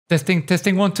Testing,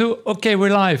 testing, 1, 2. Okay, we're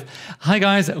live. Hi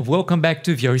guys, welcome back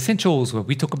to VR Essentials, where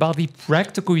we talk about the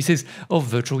practical uses of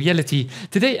virtual reality.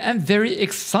 Today, I'm very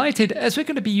excited as we're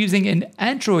going to be using an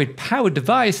Android-powered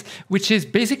device, which is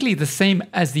basically the same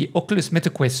as the Oculus Meta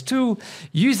Quest 2,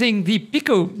 using the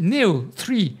Pico Neo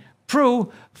 3 Pro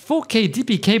 4K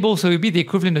DP cable, so it would be the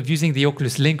equivalent of using the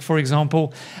Oculus Link, for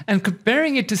example, and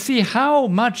comparing it to see how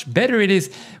much better it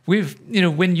is with,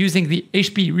 when using the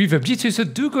HP Reverb G2. So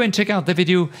do go and check out the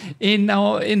video in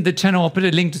the channel. I'll put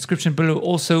a link description below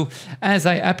also, as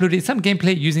I uploaded some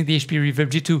gameplay using the HP Reverb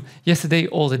G2 yesterday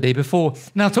or the day before.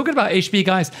 Now, talking about HP,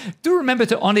 guys, do remember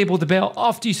to enable the bell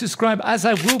after you subscribe, as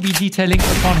I will be detailing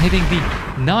upon hitting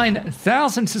the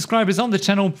 9,000 subscribers on the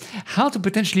channel how to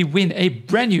potentially win a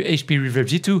brand new HP Reverb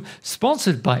G2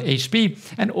 sponsored by HP,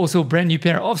 and also a brand new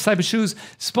pair of cyber shoes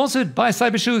sponsored by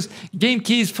cyber shoes, game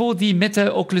keys for the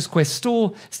Meta Oculus Quest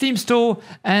store, Steam store,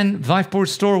 and Viveport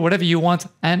store, whatever you want,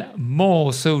 and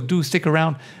more. So do stick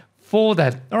around for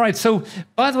that. All right, so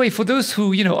by the way, for those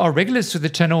who are regulars to the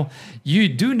channel, you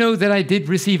do know that I did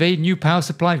receive a new power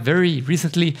supply very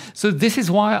recently. So this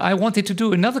is why I wanted to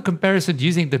do another comparison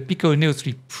using the Pico Neo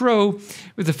 3 Pro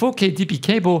with the 4K DP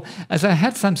cable, as I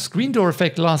had some screen door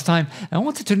effect last time. I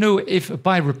wanted to know if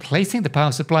by replacing the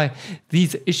power supply,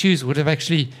 these issues would have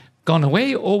actually gone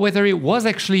away, or whether it was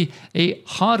actually a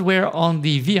hardware on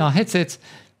the VR headsets,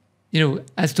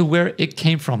 as to where it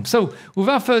came from. So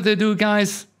without further ado,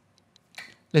 guys,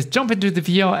 let's jump into the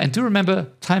VR, and do remember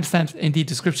timestamps in the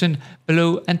description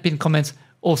below and pinned comments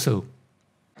also.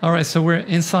 All right, so we're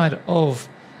inside of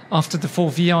After the Fall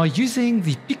VR using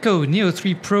the Pico Neo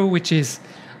 3 Pro, which is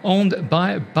owned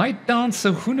by ByteDance.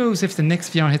 So who knows if the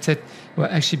next VR headset will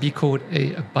actually be called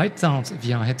a ByteDance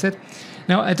VR headset.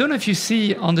 Now, I don't know if you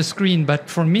see on the screen, but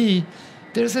for me,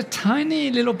 there's a tiny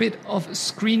little bit of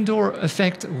screen door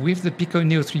effect with the Pico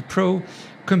Neo 3 Pro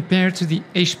compared to the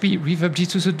HP Reverb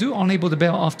G2. So do enable the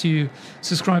bell after you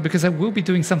subscribe, because I will be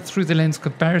doing some through the lens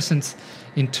comparisons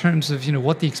in terms of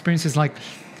what the experience is like.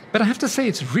 But I have to say,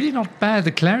 it's really not bad.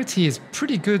 The clarity is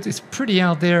pretty good. It's pretty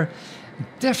out there.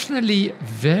 Definitely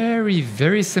very,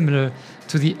 very similar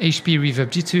to the HP Reverb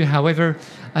G2. However,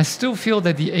 I still feel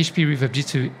that the HP Reverb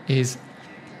G2 is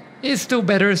still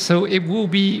better. So it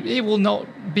will not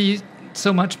be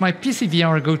so much my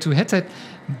PCVR go-to headset,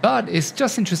 but it's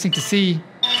just interesting to see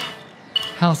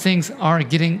how things are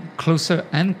getting closer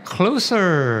and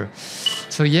closer.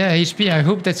 So yeah, HP, I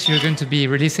hope that you're going to be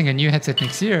releasing a new headset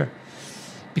next year,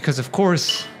 because of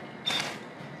course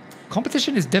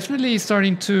competition is definitely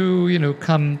starting to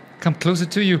come closer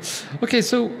to you. Okay,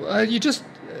 so you just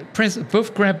press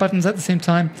both grab buttons at the same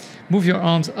time, move your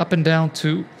arms up and down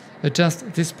to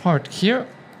adjust this part here,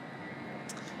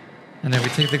 and then we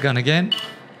take the gun again.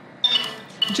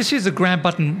 Just use the grab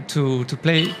button to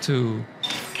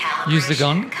use the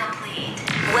gun. Complete.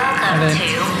 Welcome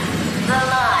to the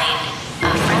line.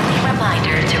 A friendly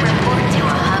reminder to report to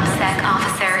a HubSec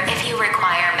officer if you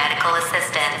require medical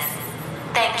assistance.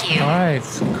 Thank you. All right,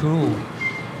 cool.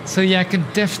 So yeah, I can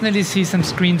definitely see some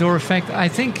screen door effect. I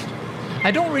think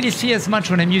I don't really see as much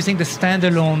when I'm using the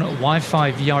standalone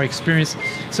Wi-Fi VR experience.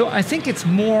 So I think it's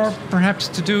more perhaps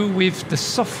to do with the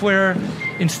software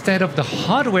instead of the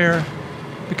hardware.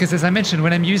 Because as I mentioned,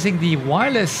 when I'm using the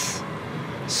wireless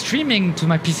streaming to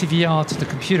my PCVR to the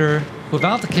computer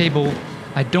without the cable,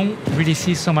 I don't really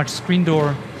see so much screen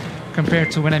door compared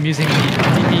to when I'm using the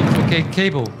DP 4K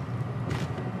cable.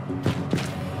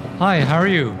 Hi, how are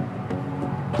you?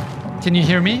 Can you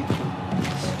hear me?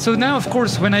 So now, of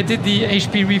course, when I did the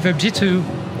HP Reverb G2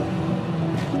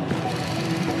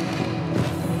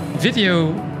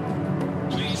 video,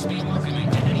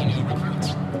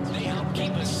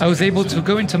 I was able to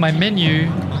go into my menu,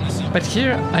 but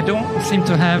here I don't seem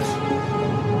to have...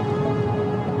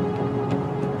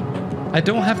 I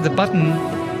don't have the button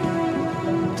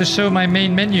to show my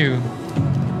main menu.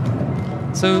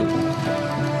 So,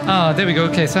 there we go.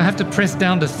 Okay, so I have to press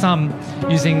down the thumb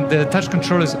using the touch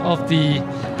controllers of the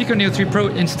Pico Neo 3 Pro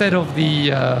instead of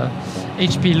the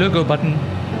HP logo button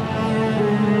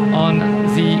on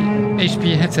the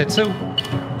HP headset. So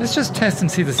let's just test and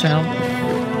see the sound.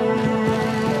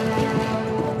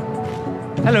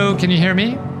 Hello, can you hear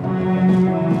me?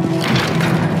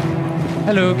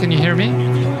 Hello, can you hear me?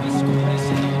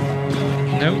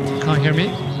 No, can't hear me.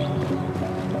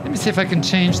 Let me see if I can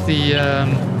change the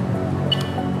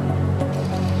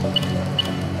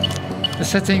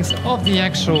settings of the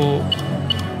actual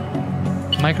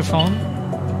microphone.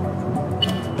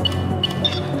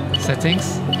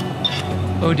 Settings,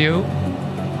 audio.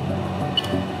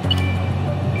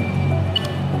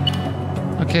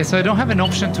 Okay, so I don't have an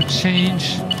option to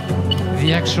change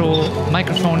the actual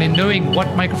microphone and knowing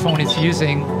what microphone it's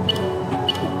using.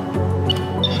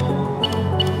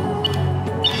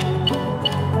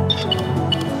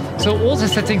 So all the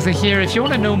settings are here. If you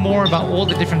want to know more about all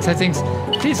the different settings,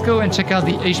 please go and check out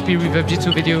the HP Reverb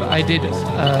G2 video I did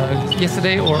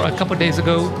yesterday or a couple days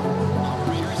ago.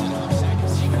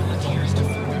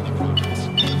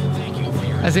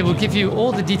 As it will give you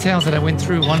all the details that I went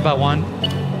through one by one.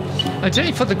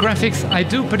 Generally for the graphics, I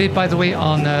do put it, by the way,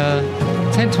 on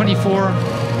 1024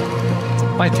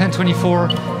 by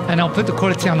 1024, and I'll put the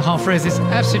quality on half res. It's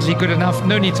absolutely good enough.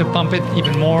 No need to bump it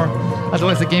even more.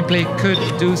 Otherwise the gameplay could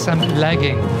do some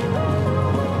lagging.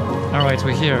 All right,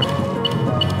 we're here.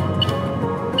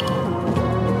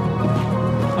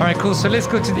 All right, cool. So let's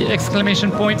go to the exclamation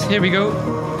point. Here we go.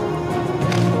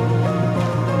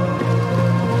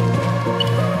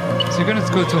 So you're going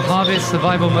to go to Harvest,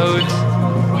 Survival Mode.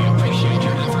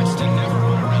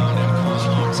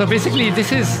 So basically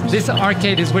this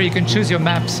arcade is where you can choose your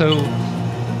map. So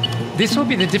this will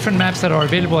be the different maps that are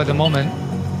available at the moment.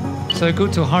 So I go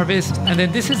to Harvest, and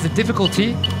then this is the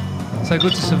difficulty. So I go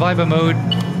to Survivor mode,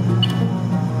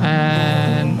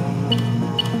 and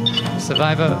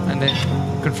Survivor, and then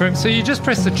confirm. So you just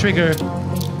press the trigger,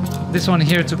 this one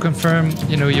here, to confirm,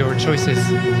 you know, your choices.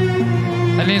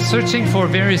 And then searching for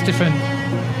various different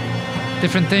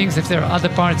things. If there are other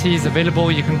parties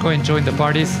available, you can go and join the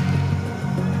parties.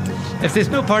 If there's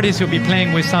no parties, you'll be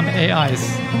playing with some AIs.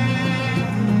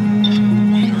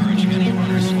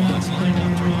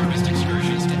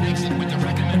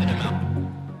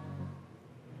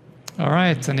 All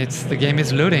right, and the game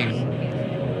is loading.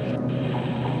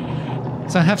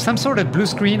 So I have some sort of blue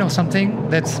screen or something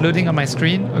that's loading on my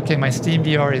screen. Okay, my Steam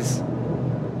VR is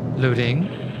loading.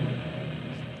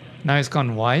 Now it's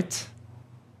gone white.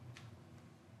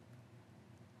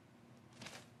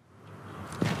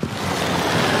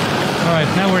 All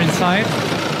right, now we're inside.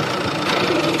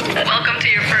 Welcome to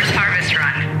your first harvest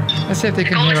run. Let's see if they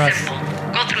can hear us. Simple.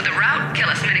 Go through the route, kill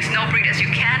as many snowbreed as you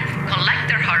can, collect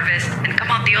their harvest, and come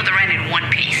out the other end in one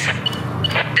piece.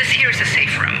 This here is a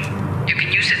safe room. You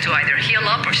can use it to either heal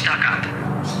up or stock up.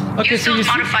 Okay, use those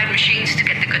modified machines to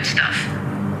get the good stuff.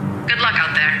 Good luck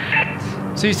out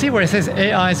there. So you see where it says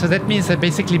AI, so that means that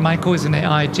basically Michael is an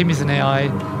AI, Jim is an AI,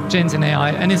 Jen's an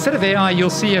AI. And instead of AI, you'll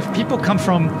see if people come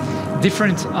from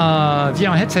different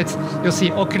VR headsets, you'll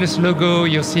see Oculus logo,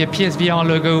 you'll see a PSVR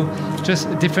logo, just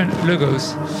different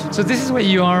logos. So this is where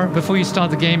you are before you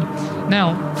start the game.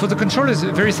 Now, for the controllers,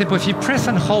 very simple. If you press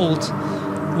and hold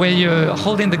where you're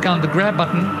holding the gun, the grab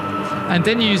button, and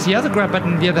then you use the other grab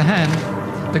button in the other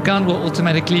hand, the gun will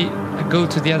automatically go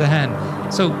to the other hand.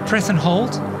 So press and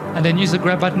hold, and then use the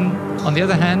grab button on the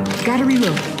other hand. Gotta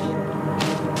reload.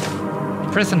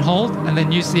 Press and hold, and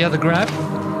then use the other grab.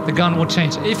 The gun will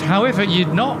change. If, however,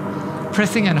 you're not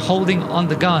pressing and holding on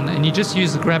the gun, and you just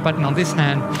use the grab button on this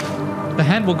hand, the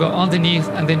hand will go underneath,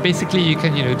 and then basically you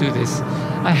can, do this.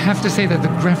 I have to say that the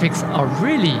graphics are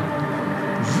really,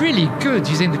 really good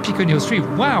using the Pico Neo 3.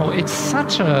 Wow, it's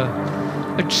such a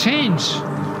change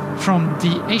from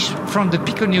the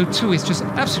Pico Neo 2. It's just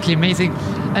absolutely amazing,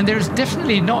 and there's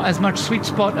definitely not as much sweet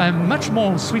spot, much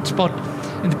more sweet spot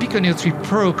in the Pico Neo 3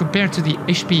 Pro compared to the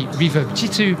HP Reverb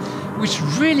G2, which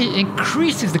really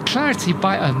increases the clarity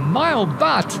by a mile.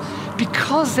 But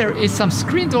because there is some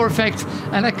screen door effect,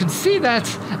 and I can see that,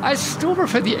 I still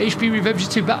prefer the HP Reverb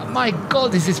G2, but my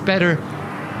God, this is better.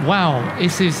 Wow,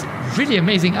 this is really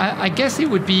amazing. I guess it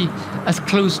would be as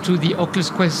close to the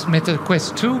Oculus Quest Meta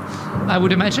Quest 2, I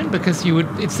would imagine, because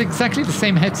it's exactly the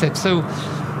same headset. So,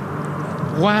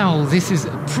 wow, this is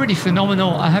pretty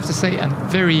phenomenal. I have to say, I'm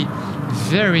very,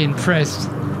 very impressed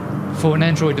for an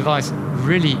Android device.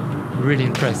 Really, really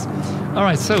impressed. All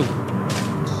right, so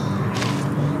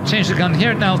change the gun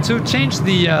here. Now, to change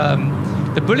the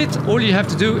bullet, all you have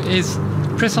to do is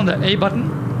press on the A button.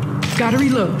 Gotta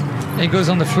reload. It goes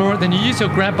on the floor. Then you use your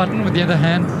grab button with the other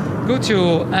hand. Go to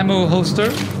your ammo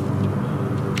holster,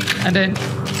 and then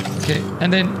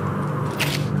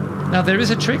now there is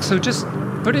a trick. So just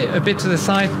put it a bit to the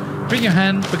side. Bring your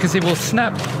hand, because it will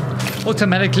snap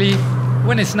automatically.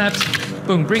 When it snaps,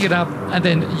 boom, bring it up, and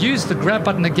then use the grab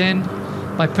button again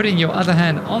by putting your other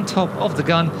hand on top of the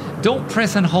gun. Don't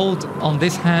press and hold on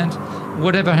this hand.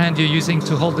 Whatever hand you're using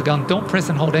to hold the gun, don't press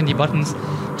and hold any buttons.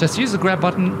 Just use the grab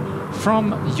button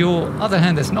from your other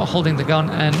hand that's not holding the gun,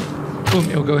 and boom,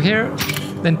 it'll go here.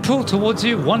 Then pull towards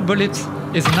you. One bullet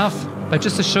is enough, but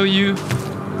just to show you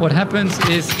what happens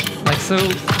is like so.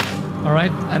 All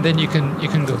right, and then you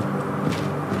can go.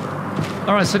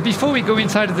 All right, so before we go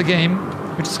inside of the game,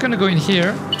 we're just going to go in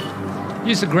here,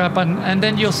 use the grab button, and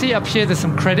then you'll see up here there's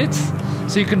some credits,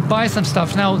 so you can buy some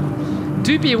stuff. Now,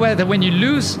 do be aware that when you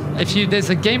lose, if there's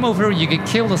a game over, you get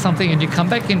killed or something, and you come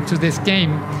back into this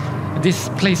game, this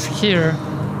place here,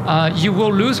 you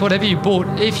will lose whatever you bought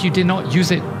if you did not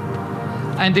use it.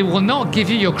 And they will not give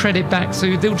you your credit back,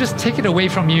 so they'll just take it away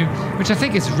from you, which I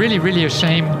think is really, really a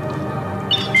shame. Item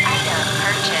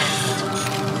purchased.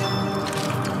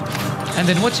 And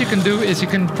then what you can do is you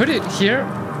can put it here,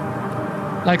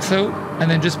 like so, and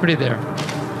then just put it there.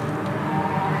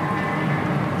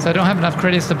 So I don't have enough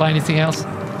credits to buy anything else.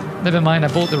 Never mind, I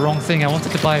bought the wrong thing. I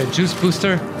wanted to buy a juice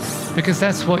booster because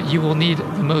that's what you will need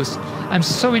the most. I'm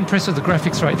so impressed with the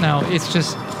graphics right now. It's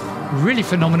just really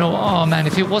phenomenal. Oh man,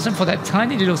 if it wasn't for that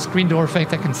tiny little screen door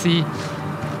effect I can see.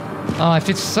 If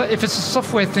it's a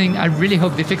software thing, I really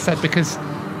hope they fix that because,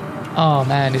 oh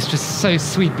man, it's just so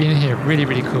sweet being here. Really,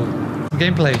 really cool.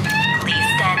 Gameplay. Please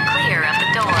stand clear of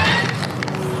the door.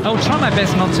 I will try my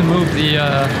best not to move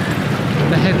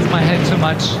my head too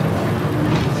much.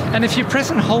 And if you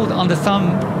press and hold on the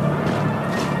thumb,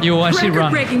 you will actually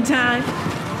run. Breaking time.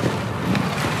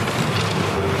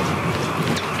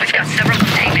 We've got several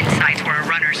containment sites where a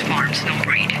runner's farm snow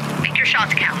breed. Make your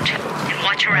shots count and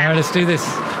watch your All right, let's do this.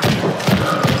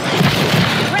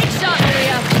 Great shot,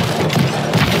 Maria.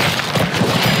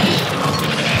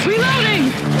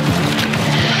 Reloading.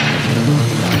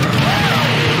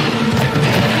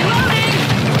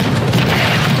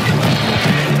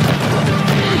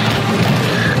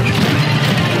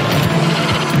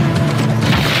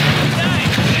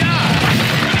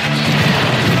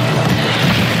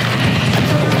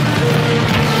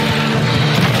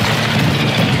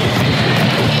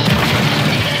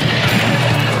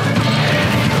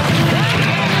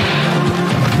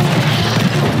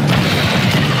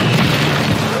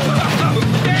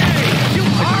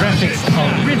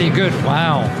 Good,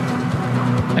 wow.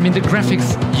 I mean, the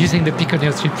graphics using the Pico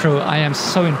Neo 3 Pro, I am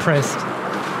so impressed.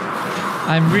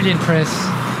 I'm really impressed.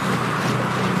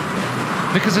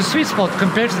 Because the sweet spot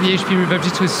compared to the HP Reverb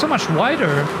G2 is so much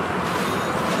wider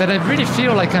that I really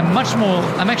feel like I'm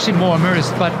actually more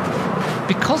immersed, but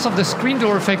because of the screen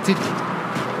door effect, it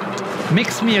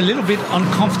makes me a little bit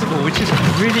uncomfortable, which is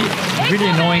really, really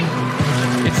annoying.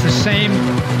 It's a shame.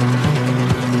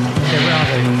 Okay, where are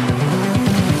they?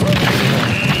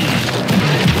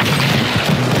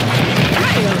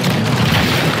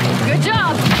 Good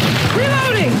job.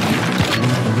 Reloading.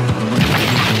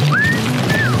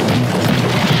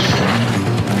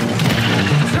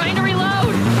 Trying to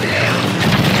reload.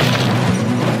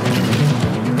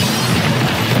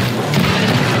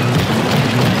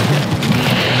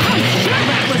 Oh shit,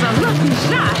 that was a lucky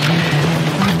shot.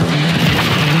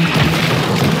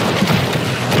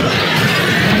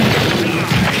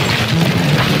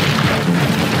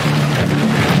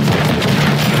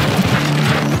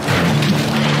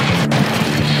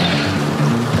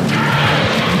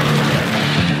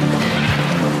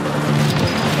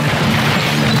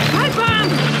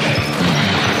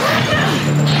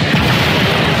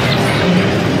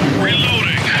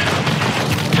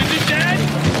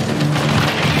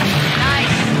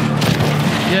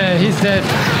 He's dead.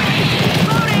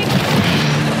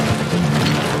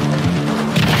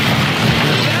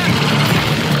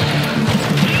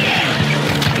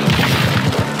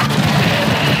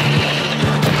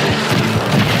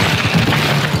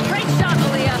 Great shot,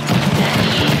 Malia.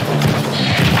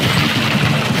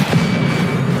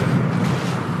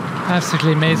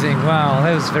 Absolutely amazing. Wow,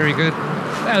 that was very good.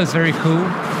 That was very cool.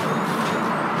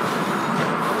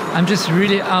 I'm just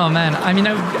really, oh man, I mean,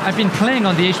 I've been playing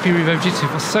on the HP Reverb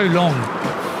G2 for so long,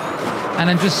 and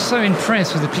I'm just so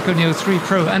impressed with the Pico Neo 3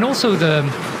 Pro, and also the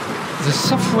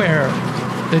software,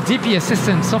 the DP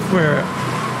assistant software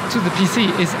to the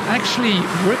PC is actually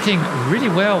working really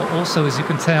well also, as you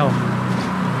can tell.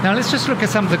 Now let's just look at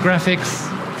some of the graphics.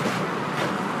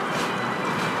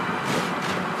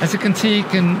 As you can see, you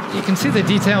can see the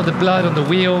detail of the blood on the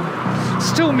wheel.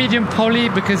 Still medium poly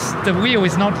because the wheel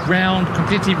is not round,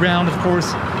 completely round, of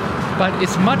course, but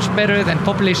it's much better than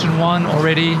Population 1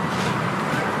 already.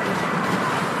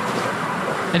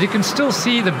 And you can still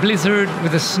see the blizzard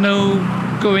with the snow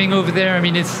going over there. I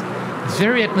mean, it's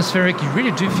very atmospheric. You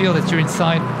really do feel that you're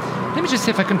inside. Let me just see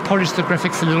if I can polish the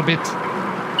graphics a little bit.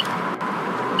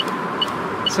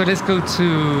 So let's go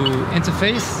to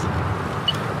interface.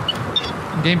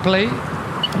 Gameplay?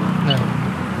 No.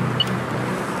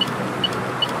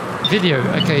 Video.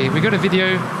 Okay, we got a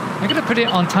video. I'm going to put it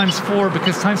on ×4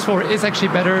 because ×4 is actually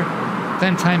better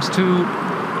than ×2.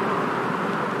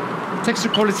 Texture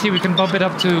quality, we can bump it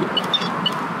up to,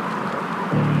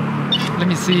 let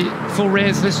me see, full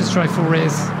res. Let's just try full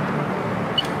res.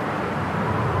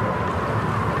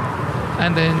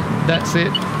 And then that's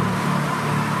it.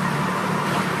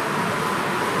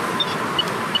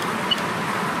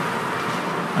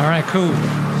 All right, cool.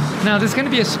 Now there's going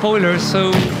to be a spoiler,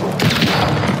 so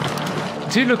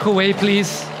do look away,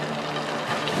 please.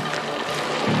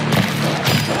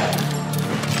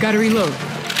 Gotta reload.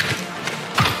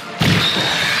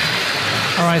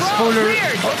 All right, spoiler.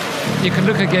 Oh, you can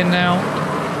look again now.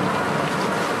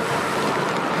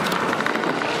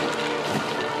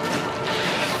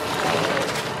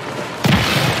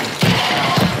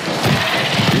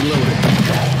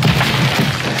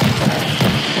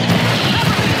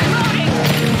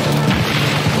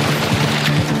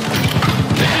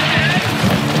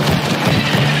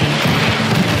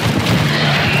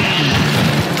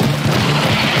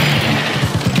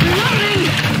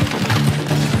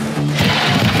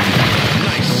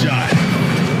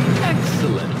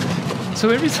 So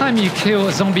every time you kill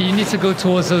a zombie, you need to go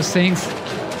towards those things.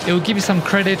 It will give you some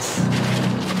credits.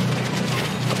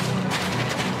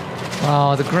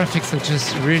 Wow, the graphics are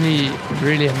just really,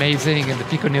 really amazing in the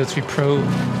Pico Neo 3 Pro.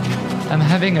 I'm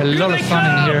having a lot of fun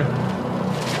in here,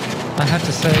 I have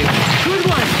to say. Good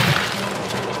one.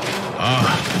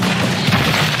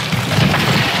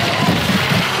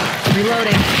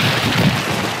 Reloading.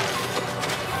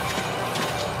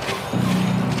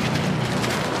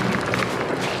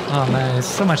 Oh man, it's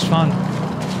so much fun.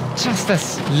 Just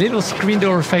this little screen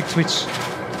door effect, which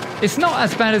it's not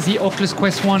as bad as the Oculus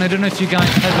Quest 1. I don't know if you guys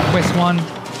had the Quest 1.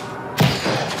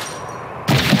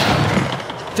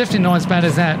 Definitely not as bad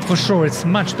as that, for sure. It's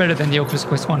much better than the Oculus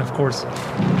Quest 1, of course.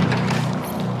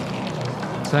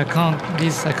 So I can't,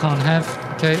 these I can't have,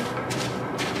 okay.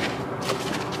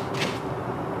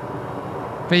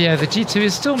 But yeah, the G2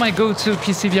 is still my go-to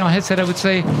PCVR headset, I would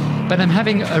say. But I'm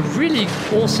having a really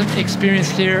awesome experience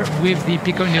here with the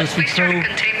Pico Neo 3 We Pro. started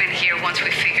containment here once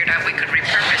we figured out we could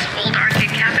repurpose old arcade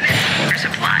cabinets for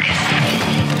supplies.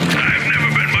 I've never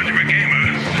been much of a gamer.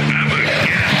 I'm a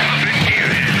puffin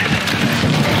gearhead.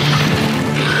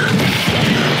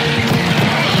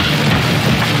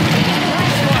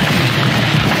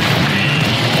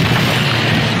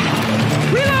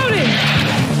 Reloading.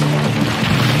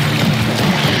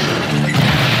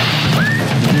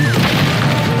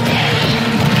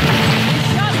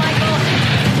 Shot, Michael.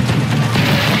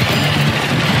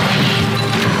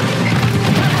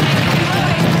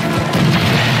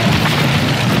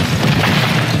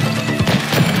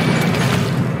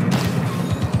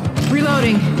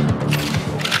 Reloading.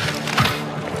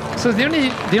 So the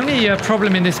only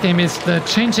problem in this game is the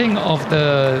changing of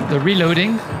the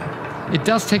reloading. It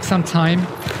does take some time.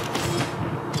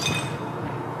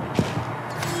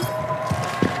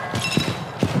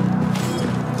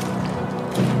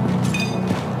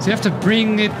 So you have to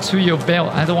bring it to your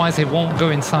belt, otherwise it won't go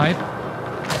inside.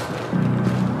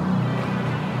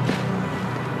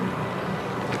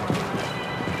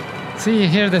 See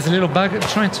here, there's a little bug. I'm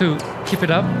trying to keep it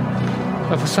up,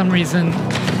 but for some reason...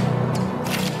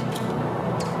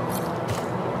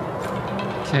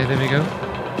 Okay, there we go.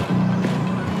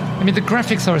 I mean, the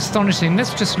graphics are astonishing.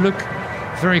 Let's just look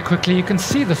very quickly. You can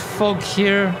see the fog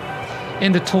here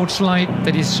in the torchlight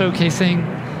that he's showcasing.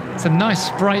 Some nice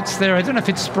sprites there. I don't know if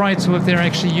it's sprites or if they're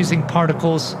actually using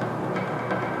particles,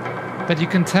 but you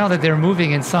can tell that they're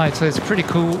moving inside, so it's pretty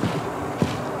cool.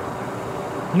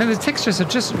 And then the textures are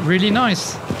just really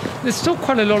nice. There's still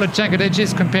quite a lot of jagged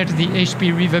edges compared to the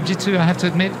HP Reverb G2, I have to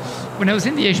admit. When I was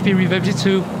in the HP Reverb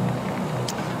G2,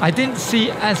 I didn't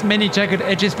see as many jagged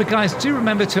edges, but guys, do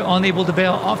remember to enable the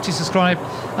bell after you subscribe,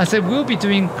 as I will be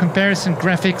doing comparison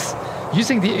graphics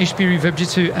using the HP Reverb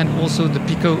G2 and also the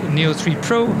Pico Neo 3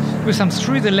 Pro with some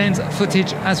through the lens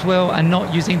footage as well, and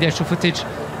not using the actual footage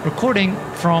recording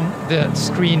from the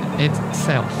screen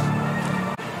itself.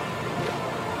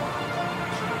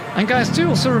 And guys, do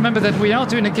also remember that we are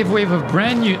doing a giveaway of a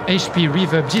brand new HP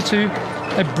Reverb G2,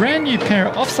 a brand new pair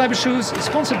of cyber shoes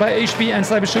sponsored by HP and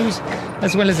cyber shoes,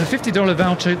 as well as a $50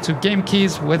 voucher to Game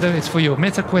Keys, whether it's for your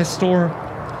Meta Quest store,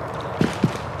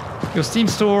 your Steam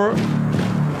store,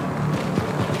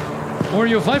 or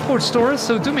your Viveport store.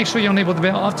 So do make sure you enable the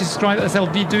bell after you subscribe, as I'll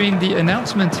be doing the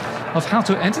announcement of how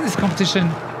to enter this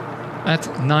competition at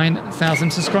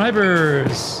 9,000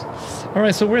 subscribers. All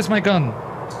right, so where's my gun?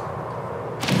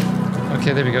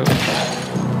 Okay, there we go.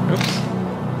 Oops.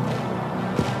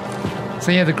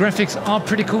 So yeah, the graphics are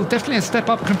pretty cool. Definitely a step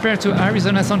up compared to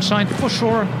Arizona Sunshine, for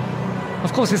sure.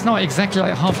 Of course, it's not exactly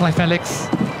like Half-Life Alyx.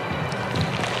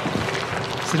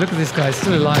 See, look at this guy,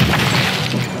 still alive.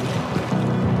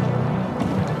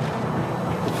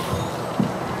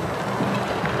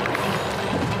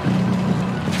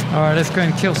 All right, let's go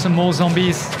and kill some more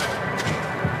zombies.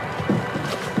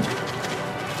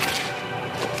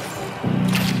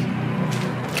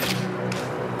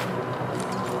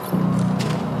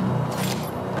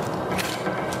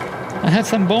 had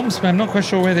some bombs, but I'm not quite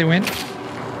sure where they went.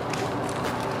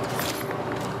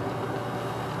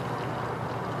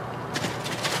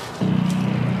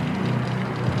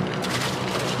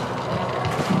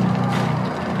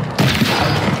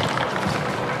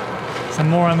 Some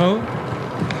more ammo.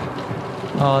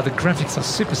 Oh, the graphics are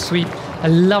super sweet. I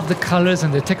love the colors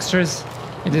and the textures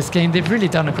in this game. They've really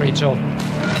done a great job.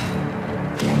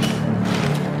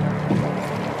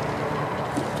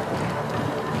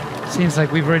 Seems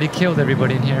like we've already killed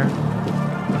everybody in here.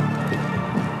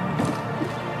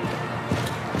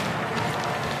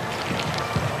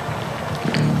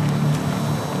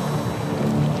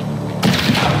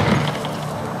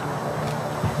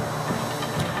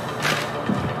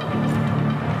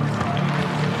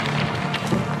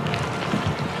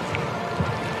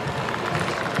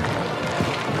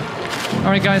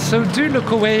 Alright guys, so do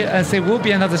look away as there will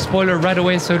be another spoiler right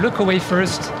away, so look away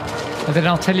first and then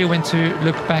I'll tell you when to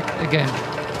look back again.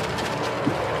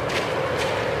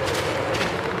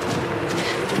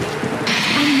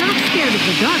 I'm not scared of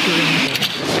the dark or anything,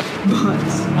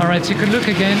 but... Alright, so you can look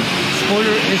again.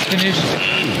 Spoiler is finished.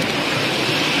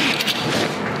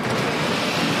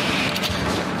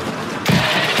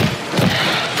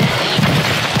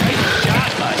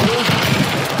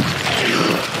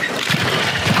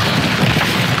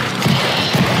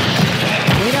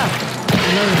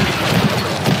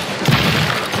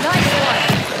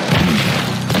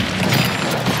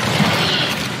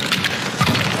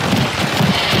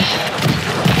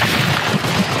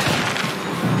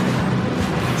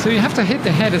 So you have to hit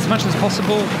the head as much as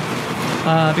possible,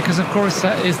 because of course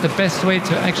that is the best way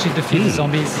to actually defeat the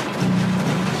zombies.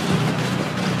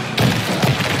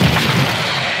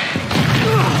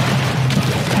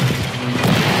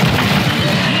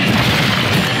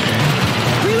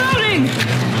 Reloading!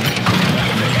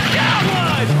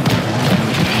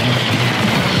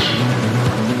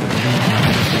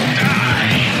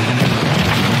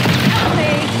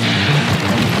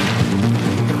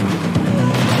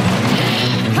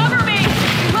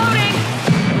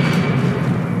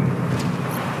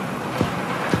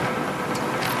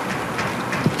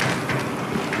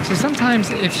 So sometimes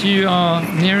if you are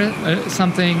near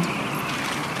something,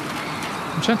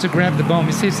 I'm trying to grab the bomb.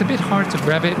 You see, it's a bit hard to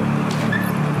grab it.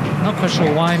 Not quite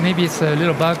sure why. Maybe it's a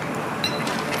little bug.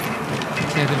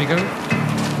 Okay, there we go.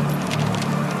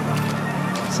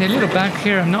 See, a little back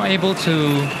here, I'm not able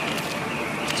to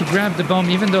grab the bomb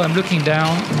even though I'm looking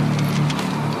down.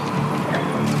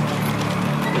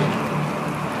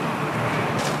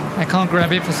 I can't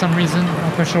grab it for some reason.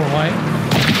 Not quite sure why.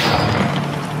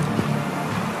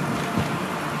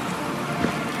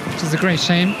 Which is a great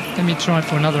shame. Let me try it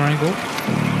for another angle.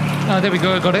 Oh, there we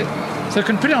go, I got it. So I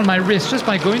can put it on my wrist just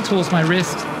by going towards my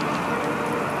wrist.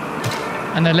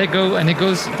 And I let go and it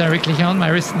goes directly here on my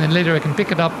wrist, and then later I can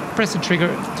pick it up, press the trigger,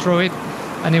 throw it,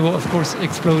 and it will of course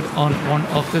explode on one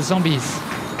of the zombies.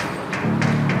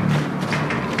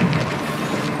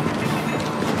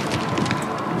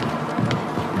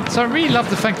 So I really love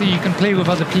the fact that you can play with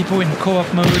other people in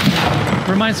co-op mode.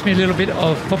 Reminds me a little bit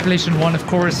of Population 1, of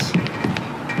course.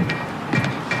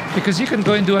 Because you can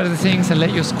go and do other things and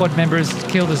let your squad members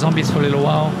kill the zombies for a little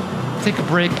while. Take a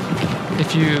break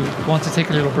if you want to take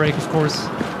a little break, of course.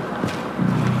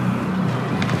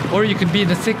 Or you can be in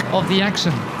the thick of the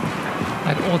action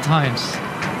at all times.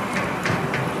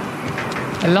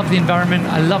 I love the environment,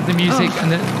 I love the music,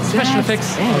 and the special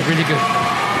effects are really good.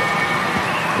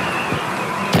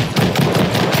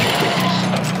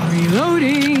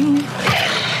 Reloading!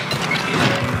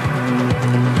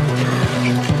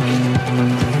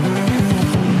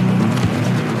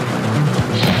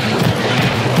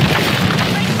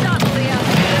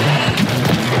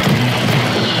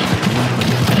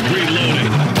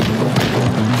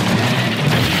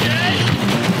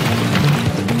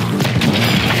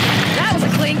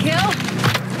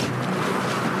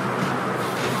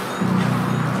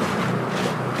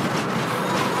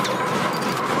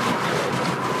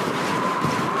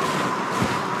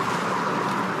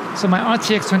 So my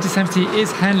RTX 2070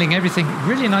 is handling everything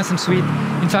really nice and sweet.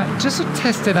 In fact, just to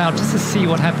test it out, just to see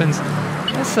what happens,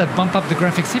 let's bump up the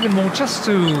graphics even more just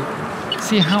to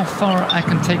see how far I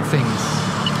can take things.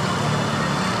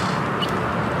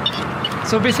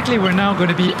 So basically we're now going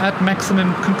to be at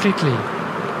maximum completely.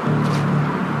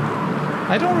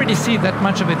 I don't really see that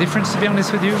much of a difference, to be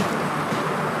honest with you.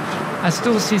 I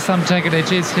still see some jagged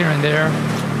edges here and there.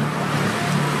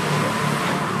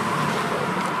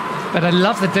 But I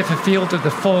love the depth of field of the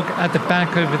fog at the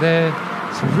back over there.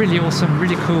 It's really awesome,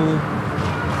 really cool.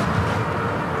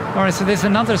 All right, so there's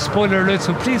another spoiler alert,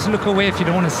 so please look away if you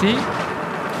don't want to see.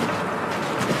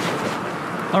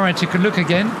 All right, you can look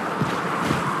again.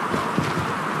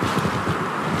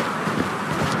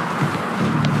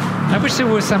 wish there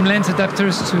were some lens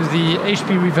adapters to the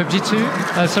HP Reverb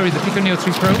G2. Sorry, the Pico Neo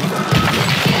 3 Pro.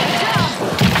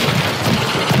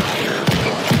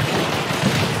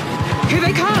 Here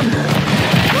they come!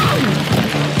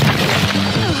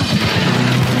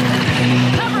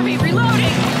 Cover me,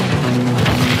 reloading!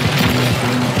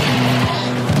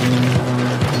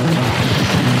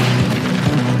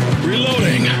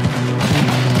 Reloading.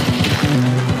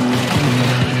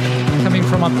 Coming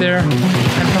from up there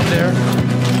and from there.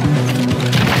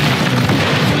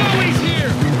 Always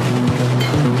here.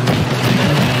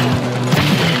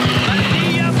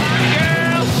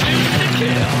 Girl, shoot to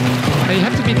kill. You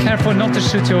have to be careful not to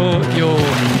shoot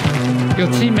your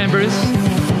team members.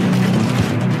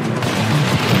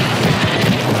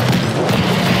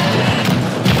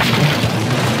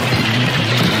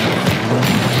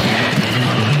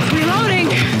 Reloading!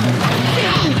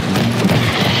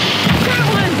 Got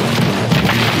one!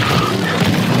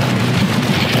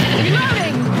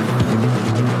 Reloading!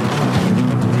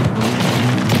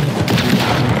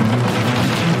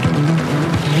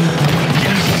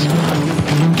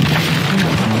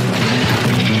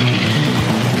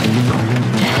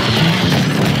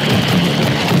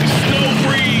 Snow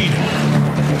breed.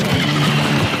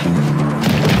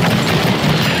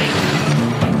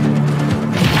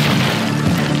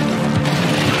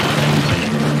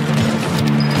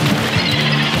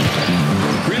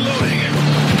 Reloading.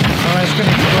 All right, it's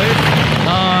gonna explode.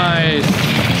 Nice.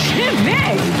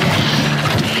 Jimmy!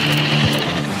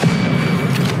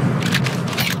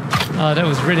 Oh, that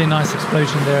was really nice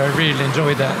explosion there. I really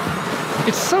enjoyed that.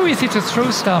 It's so easy to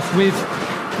throw stuff with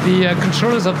the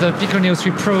controllers of the Pico Neo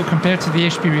 3 Pro compared to the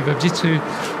HP Reverb G2.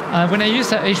 When I use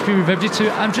that HP Reverb G2,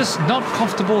 I'm just not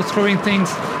comfortable throwing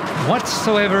things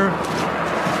whatsoever.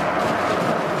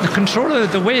 The controller,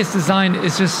 the way it's designed,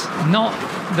 is just not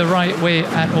the right way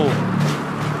at all.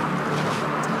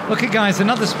 Okay, guys,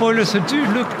 another spoiler, so do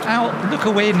look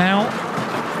away now.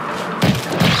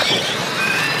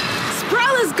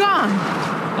 Sproul is gone!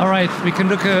 All right, you can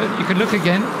look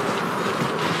again.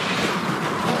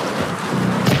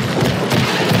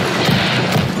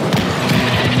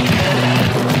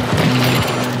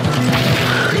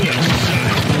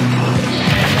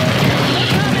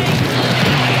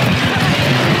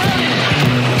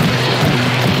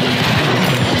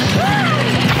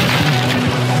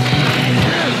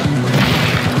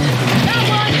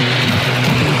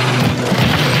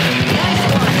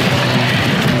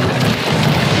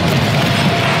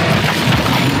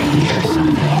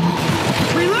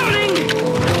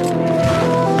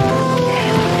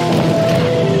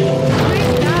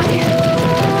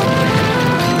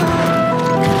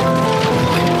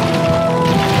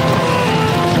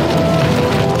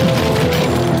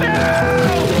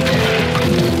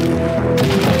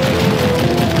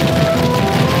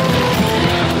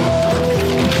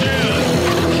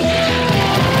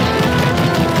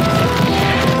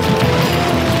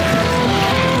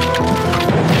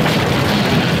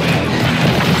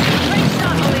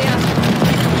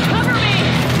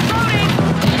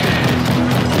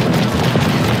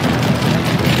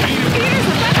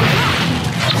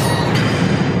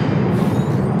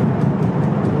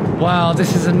 Wow,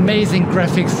 this is amazing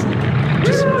graphics.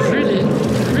 Just really,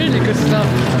 really good stuff.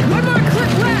 One more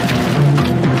clip left!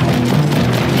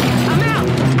 I'm out!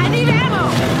 I need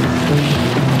ammo!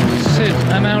 Shit,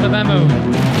 I'm out of ammo.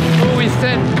 Oh, he's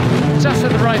dead. Just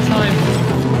at the right time.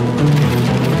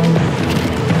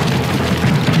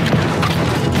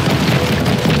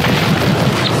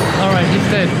 Alright, he's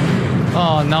dead.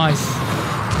 Oh, nice.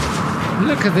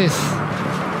 Look at this.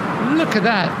 Look at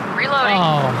that. Reloading.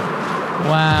 Oh.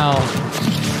 Wow.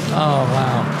 Oh,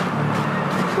 wow.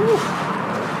 Whew.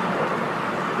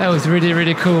 That was really,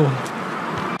 really cool.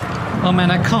 Oh man,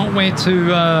 I can't wait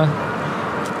to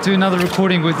do another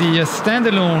recording with the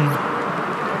standalone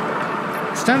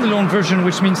version,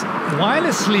 which means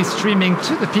wirelessly streaming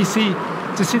to the PC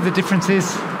to see the differences.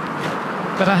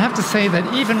 But I have to say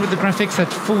that even with the graphics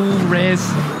at full res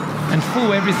and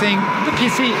full everything, the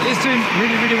PC is doing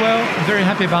really, really well. I'm very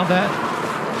happy about that.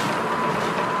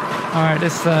 All right,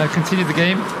 let's continue the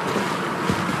game.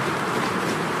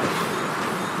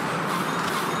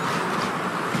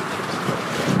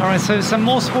 All right, so some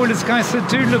more spoilers, guys, so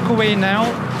do look away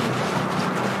now.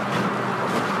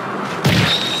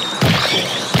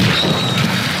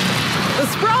 The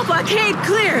Sprawl blockade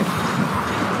cleared!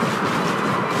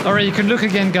 All right, you can look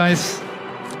again, guys.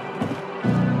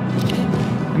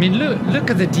 I mean, look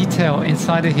at the detail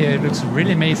inside of here. It looks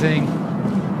really amazing.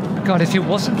 God, if it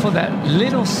wasn't for that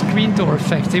little screen door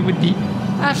effect, it would be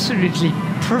absolutely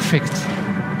perfect.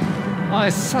 Oh,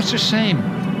 it's such a shame.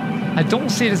 I don't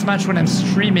see it as much when I'm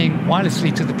streaming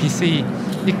wirelessly to the PC.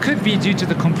 It could be due to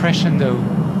the compression though.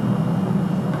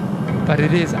 But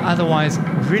it is otherwise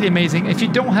really amazing. If you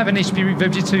don't have an HP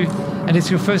Reverb G2 and it's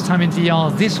your first time in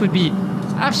VR, this would be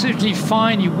absolutely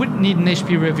fine. You wouldn't need an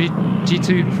HP Reverb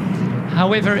G2.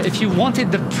 However, if you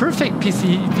wanted the perfect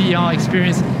PC VR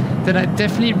experience, then I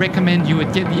definitely recommend you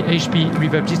would get the HP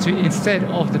Reverb G2 instead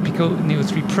of the Pico Neo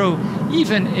 3 Pro,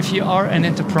 even if you are an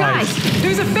enterprise. Guys,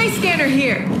 there's a face scanner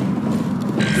here.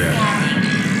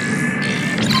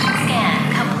 Scan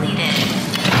completed.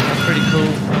 That's pretty cool.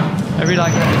 I really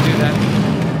like how they do that.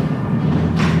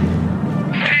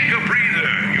 Take a breather.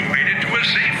 You made it to a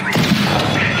safe room.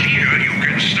 Here you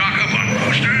can stock up on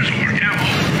boosters or ammo,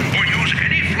 or use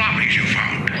any floppies you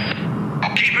found.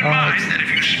 Keep in mind that if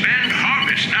you spend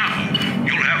harvest now,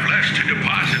 you'll have less to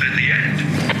deposit at the end.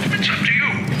 It's up to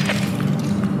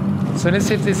you. So let's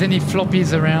see if there's any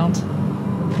floppies around.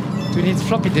 Do we need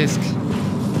floppy disk?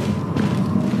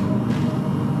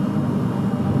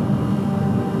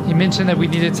 He mentioned that we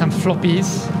needed some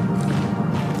floppies.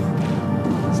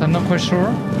 So I'm not quite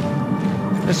sure.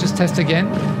 Let's just test again.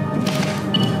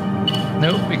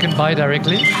 No, we can buy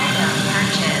directly.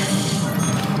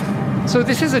 So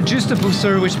this is a juicer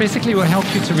booster, which basically will help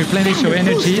you to replenish your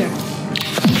energy.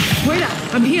 Wait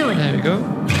up, I'm healing. There we go.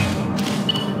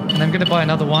 And I'm going to buy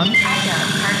another one.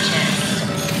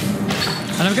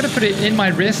 And I'm going to put it in my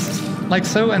wrist, like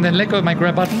so, and then let go of my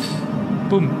grab button.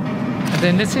 Boom. And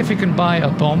then let's see if we can buy a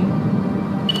bomb.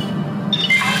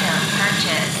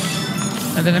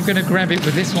 And then I'm going to grab it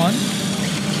with this one.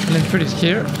 And then put it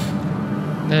here.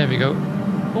 There we go.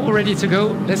 All ready to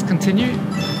go. Let's continue.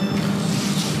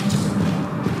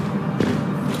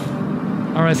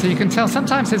 Alright, so you can tell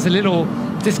sometimes there's a little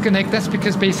disconnect. That's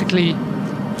because basically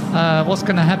what's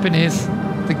going to happen is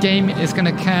the game is going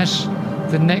to cache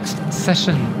the next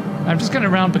session. I'm just going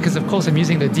around because of course I'm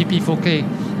using the DP 4K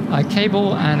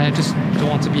cable and I just don't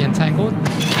want to be entangled.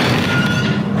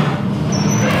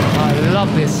 I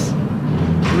love this.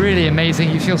 Really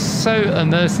amazing. You feel so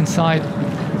immersed inside.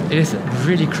 It is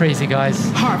really crazy,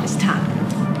 guys. Harvest time.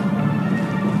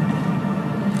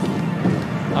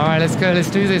 Alright, let's go. Let's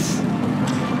do this.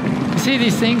 You see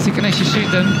these things? You can actually shoot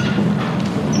them.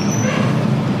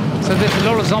 So there's a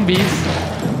lot of zombies.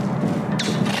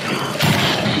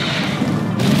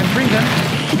 You can bring them.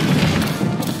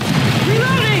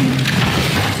 Reloading!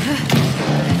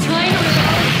 Time to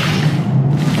reload.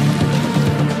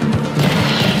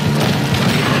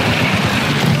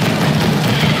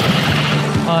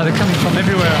 Oh, they're coming from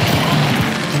everywhere.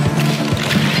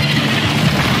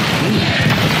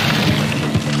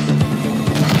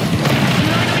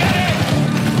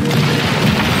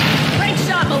 Great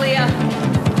shot, Malia.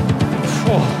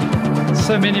 Oh,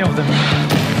 so many of them.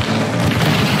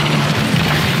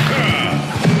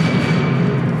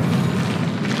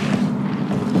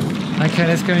 Okay,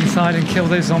 let's go inside and kill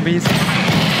those zombies.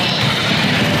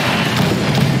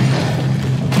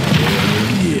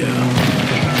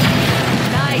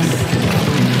 Nice.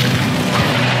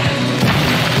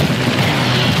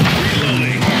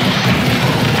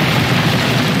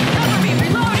 Cover me,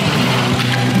 reloading.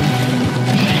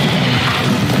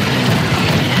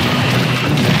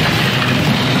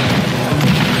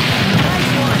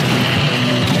 Nice one.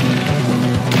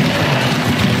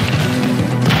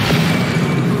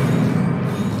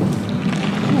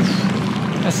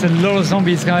 That's a lot of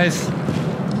zombies, guys.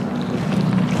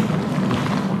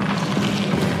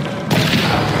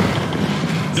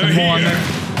 Some more on there.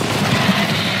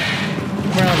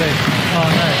 Where are they? Oh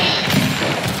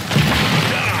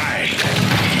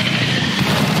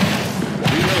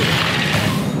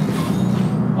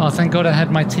no. Oh, thank God I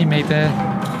had my teammate there.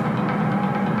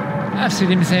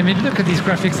 Absolutely insane. I mean, look at these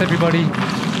graphics, everybody.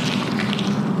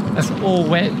 That's all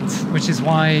wet, which is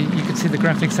why you can see the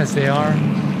graphics as they are.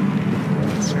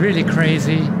 It's really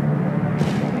crazy.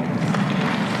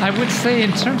 I would say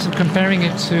in terms of comparing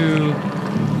it to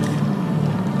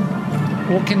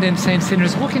Walking Dead Same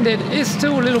Sinners, Walking Dead is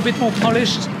still a little bit more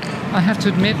polished, I have to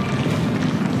admit.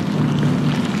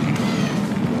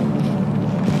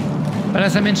 But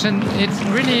as I mentioned, it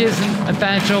really isn't a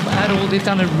bad job at all. They've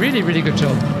done a really, really good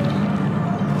job.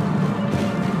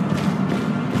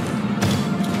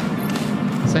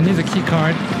 So I need the key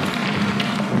card.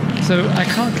 So I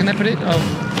can't, can I put it? Oh,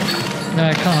 no,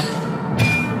 I can't.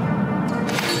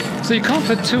 So you can't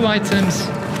put two items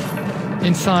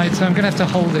inside, so I'm gonna have to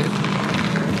hold it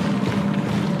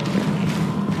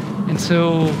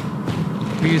until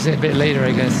we use it a bit later,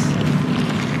 I guess.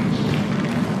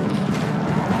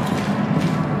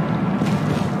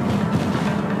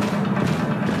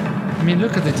 I mean,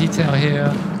 look at the detail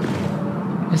here.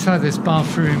 Inside this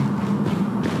bathroom.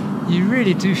 you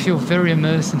really do feel very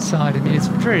immersed inside. I mean, it's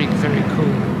very, very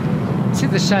cool. See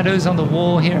the shadows on the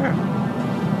wall here?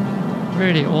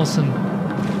 Really awesome.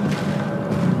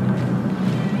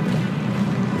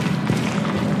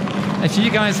 If you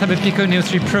guys have a Pico Neo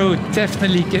 3 Pro,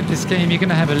 definitely get this game. You're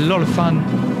gonna have a lot of fun,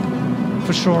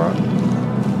 for sure.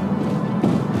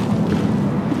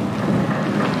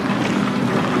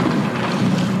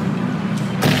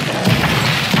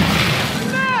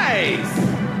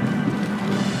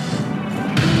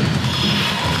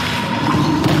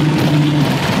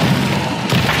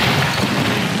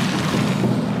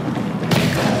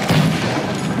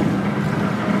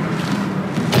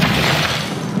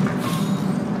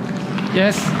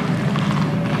 Yes.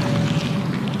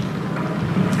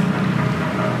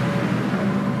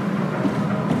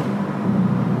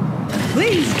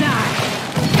 Please die.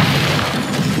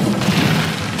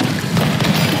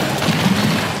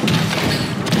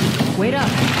 Wait up.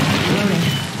 Loading.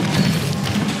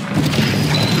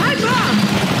 Hi, Mom.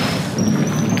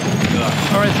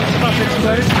 All right, stop it,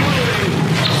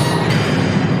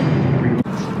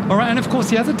 All right, and of course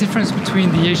the other difference between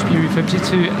the HP Refurb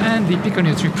G2 and the Pico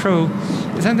Neo 3 Pro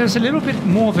is that there's a little bit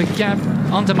more of a gap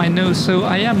under my nose, so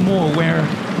I am more aware of...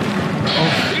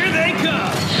 Here they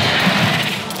come!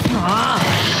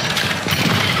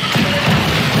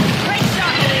 Great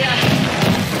shot, Leah.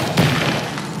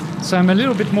 So I'm a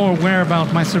little bit more aware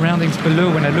about my surroundings below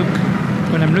when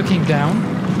I'm looking down.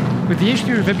 With the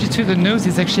HP Refurb G2, the nose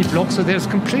is actually blocked, so there's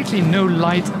completely no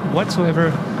light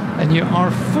whatsoever, and you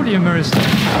are fully immersed.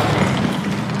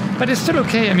 But it's still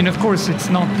okay. I mean, of course, it's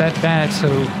not that bad, so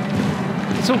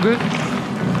it's all good.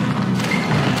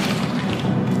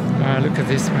 Look at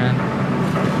this, man.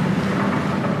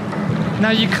 Now,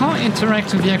 you can't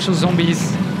interact with the actual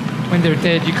zombies when they're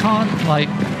dead. You can't, like,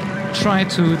 try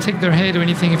to take their head or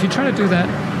anything. If you try to do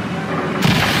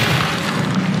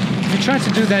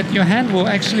that, your hand will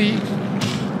actually...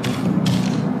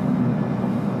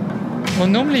 Well,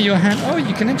 normally your hand... Oh,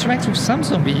 you can interact with some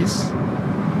zombies.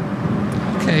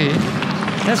 Okay,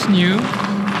 that's new.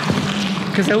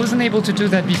 Because I wasn't able to do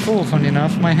that before, funny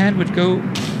enough. My hand would go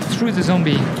through the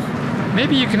zombie.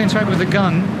 Maybe you can interact with the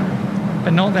gun,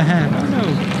 but not the hand. Oh, no.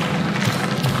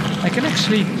 I can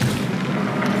actually...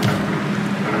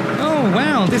 Oh,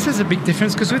 wow, this is a big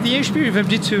difference. Because with the HP Refurb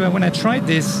G2, when I tried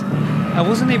this, I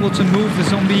wasn't able to move the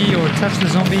zombie or touch the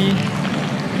zombie.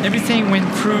 Everything went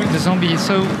through the zombie,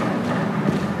 so...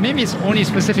 Maybe it's only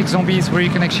specific zombies where you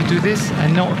can actually do this,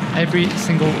 and not every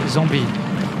single zombie.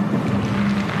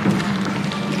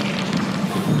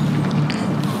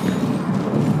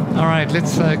 Alright,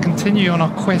 let's continue on our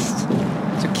quest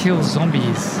to kill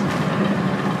zombies.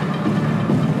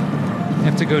 You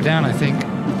have to go down, I think.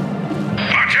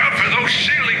 Watch out for those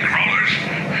ceiling crawlers.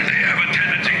 They have a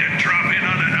tendency to drop in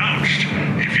unannounced,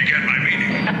 if you get my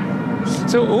meaning.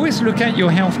 So always look at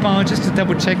your health bar just to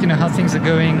double check, how things are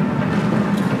going.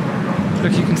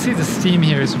 Look, you can see the steam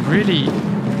here is really,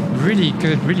 really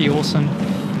good, really awesome.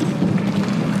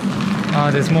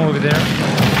 There's more over there.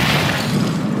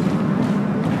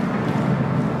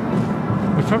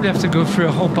 We'll probably have to go through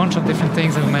a whole bunch of different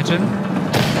things, I imagine.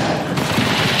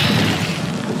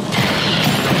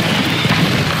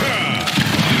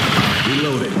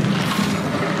 Reloading.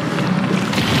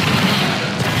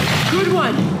 Good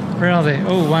one. Where are they?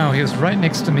 Oh, wow, he was right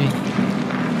next to me.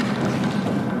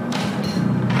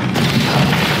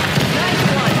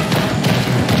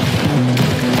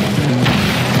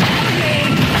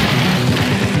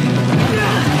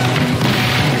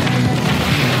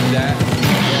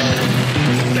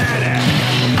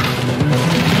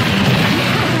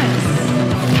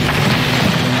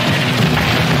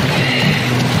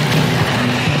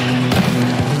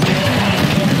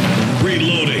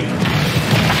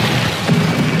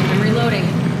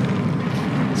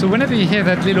 So whenever you hear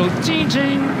that little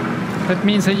ching-ching, that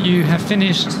means that you have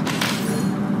finished.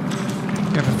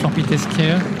 You have a floppy disk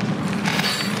here.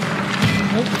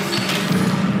 Oh.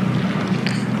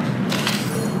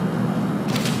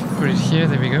 Put it here,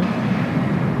 there we go.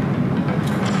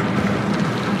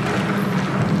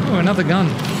 Oh, another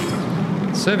gun.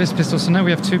 Service pistol, so now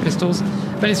we have 2 pistols.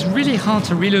 But it's really hard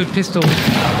to reload pistols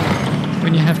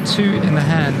when you have 2 in the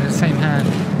hand, in the same hand.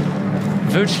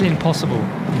 Virtually impossible,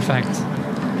 in fact.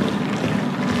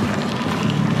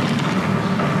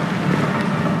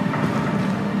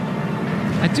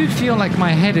 I do feel like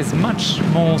my head is much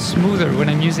more smoother when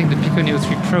I'm using the Pico Neo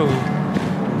 3 Pro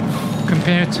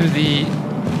compared to the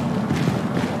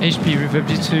HP Refurb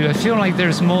G2. I feel like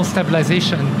there's more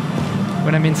stabilization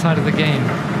when I'm inside of the game.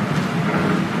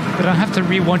 But I have to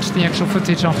re-watch the actual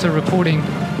footage after recording,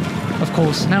 of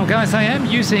course. Now, guys, I am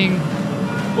using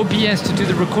OBS to do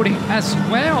the recording as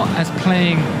well as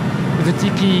playing with the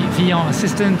DP VR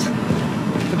assistant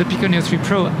for the Pico Neo 3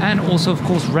 Pro, and also of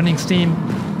course running Steam.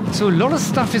 So a lot of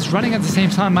stuff is running at the same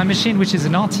time. My machine, which is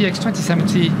an RTX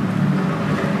 2070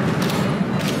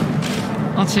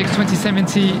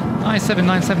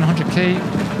 i7-9700K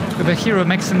with a Hero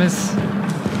Maximus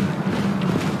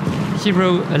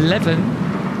Hero 11,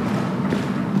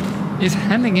 is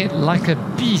handling it like a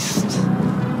beast.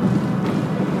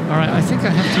 All right, I think I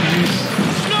have to use...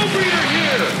 Snowbreeder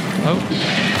here! Oh.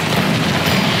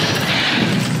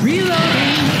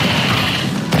 Reloading.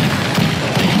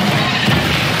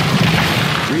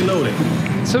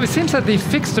 So it seems that they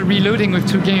fixed the reloading with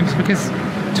 2 games, because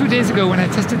 2 days ago when I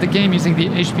tested the game using the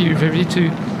HP Review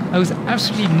 2, I was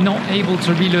absolutely not able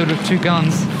to reload with 2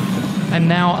 guns, and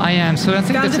now I am. So I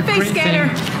think that's a great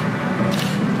thing.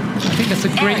 I think that's a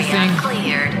great thing.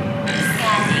 Cleared.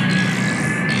 Scanning.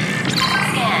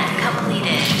 Scan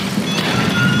completed.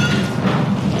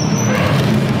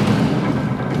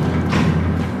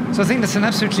 So I think that's an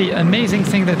absolutely amazing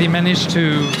thing that they managed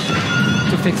to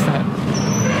fix that.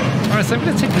 All right, so I'm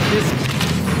going to take the disc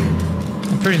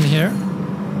and put it in here.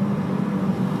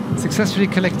 Successfully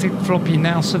collected floppy.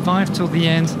 Now survive till the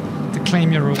end to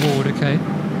claim your reward. Okay.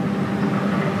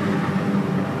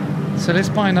 So let's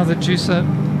buy another juicer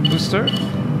booster. Item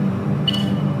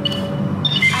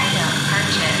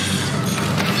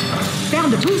purchased.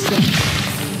 Found a booster.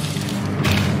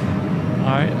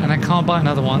 All right, and I can't buy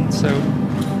another one, so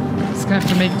just gonna have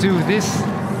to make do with this.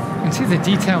 You can see the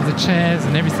detail of the chairs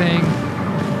and everything.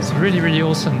 It's really, really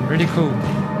awesome, really cool.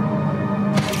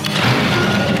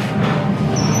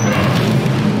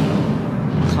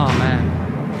 Oh man.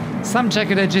 Some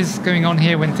jagged edges going on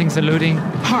here when things are loading.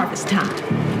 Harvest time.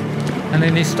 And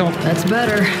then they stop That's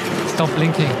better.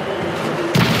 blinking.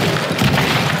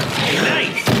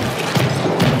 Nice.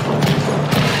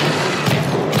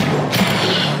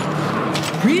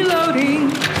 Reloading.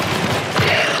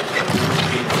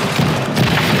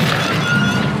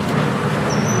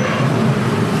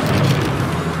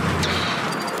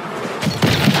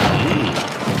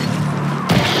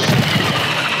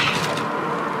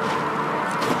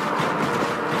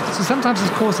 So sometimes,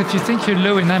 of course, if you think you're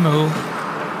low in ammo,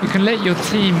 you can let your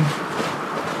team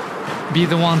be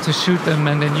the one to shoot them,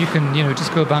 and then you can, you know,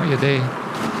 just go about your day.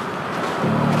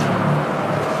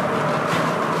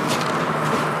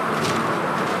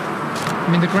 I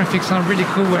mean, the graphics are really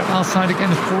cool. We're outside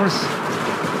again, of course.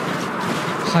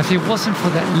 So if it wasn't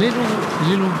for that little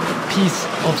piece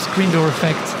of screen door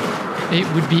effect, it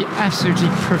would be absolutely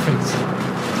perfect.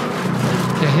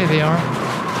 Yeah, here they are.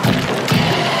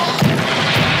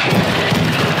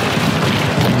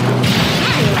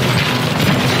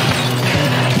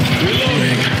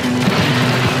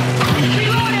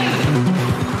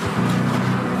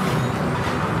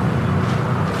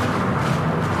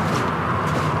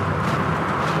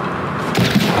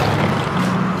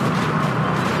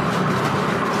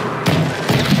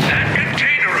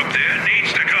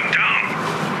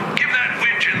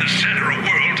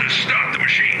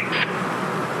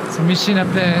 Machine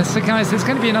up there. So guys, there's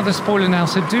going to be another spoiler now,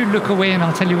 so do look away and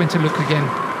I'll tell you when to look again.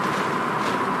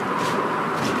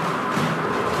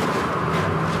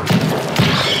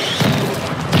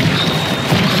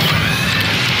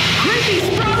 Creepy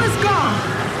sprawl is gone.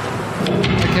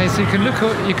 Okay, so you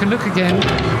can look again.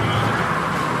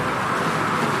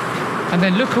 And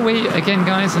then look away again,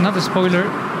 guys, another spoiler.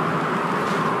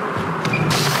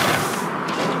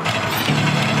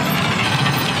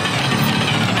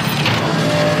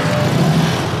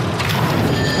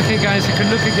 Okay guys, you can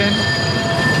look again.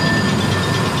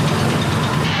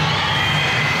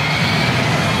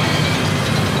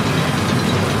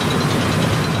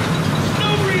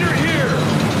 Snowbreeder here!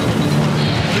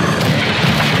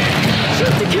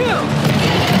 Shoot to kill.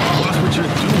 Watch what you're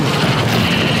doing.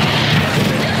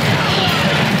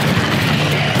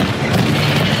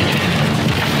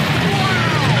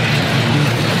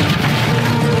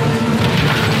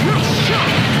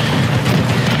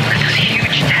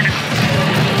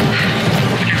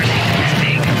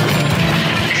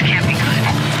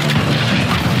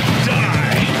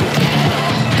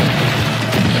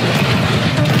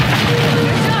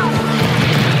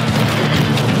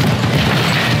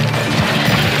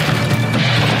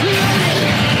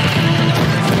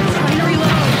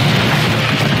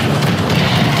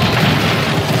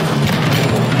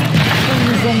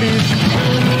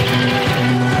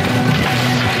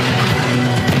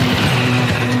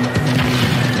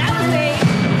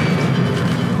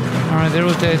 They're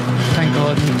all dead, thank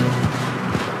God.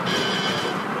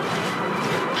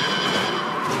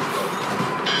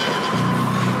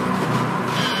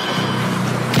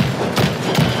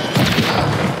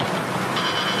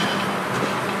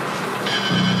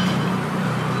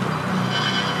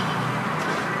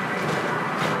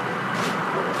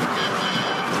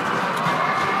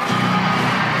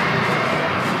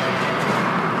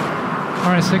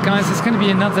 Alright, so guys, it's going to be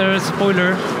another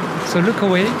spoiler, so look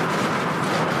away.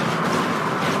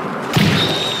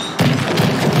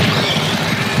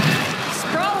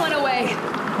 Sprawl went away.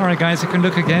 Alright guys, you can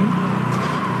look again.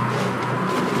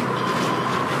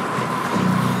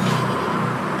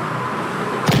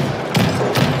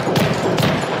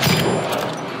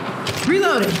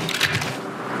 Reloading.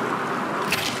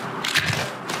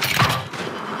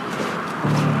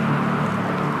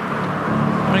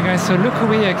 Alright guys, so look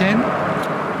away again.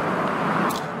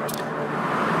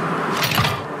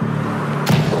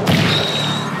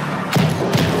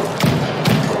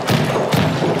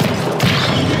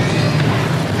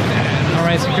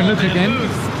 Alright, so you can look again.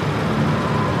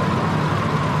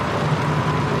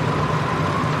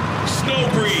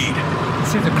 Snowbreed.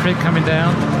 See the crate coming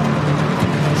down.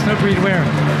 Snowbreed where?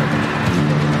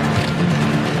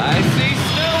 I see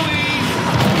Snowy.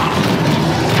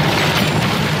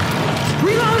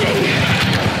 Reloading.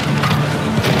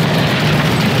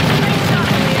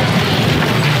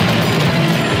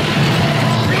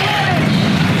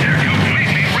 They're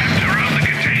completely wrapped around the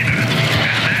container,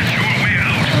 and that's your way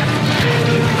out.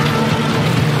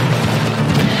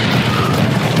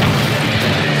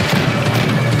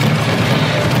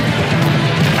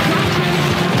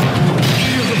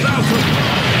 Shields about to.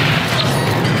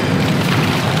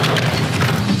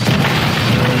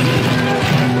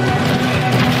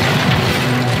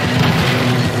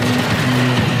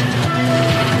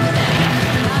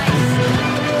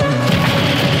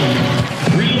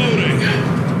 Reloading.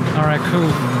 Alright,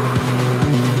 cool.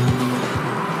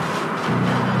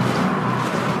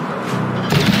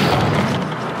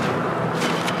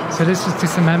 So this is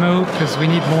just some ammo, because we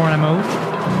need more ammo.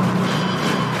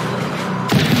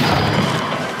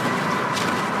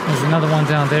 There's another one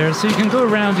down there. So you can go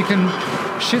around, you can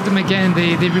shoot them again,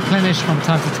 they replenish from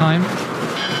time to time.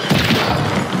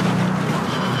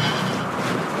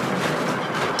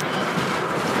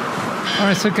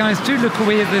 Alright, so guys, do look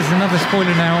away, there's another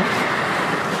spoiler now.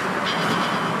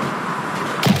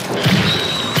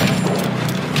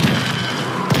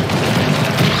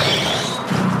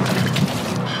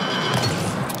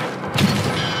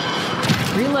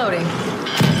 Reloading.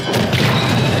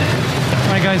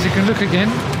 Alright guys, you can look again.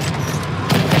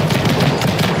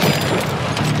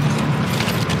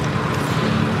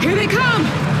 Here they come.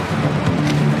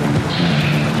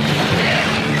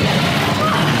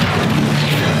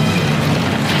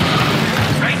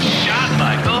 Great shot,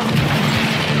 Michael.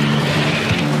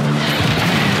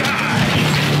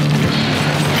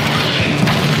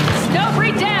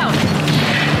 Snowbreed down.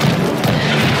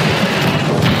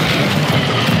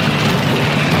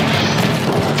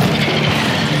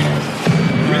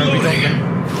 Reloading.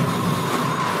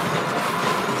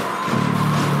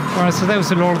 Alright, so that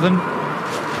was a lot of them.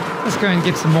 Let's go and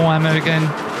get some more ammo again.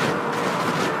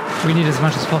 We need as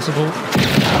much as possible.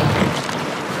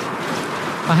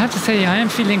 I have to say, I am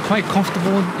feeling quite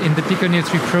comfortable in the Pico Neo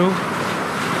 3 Pro.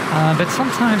 But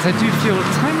sometimes I do feel a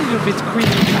tiny little bit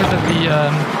squeaky because of the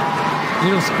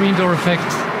little screen door effect,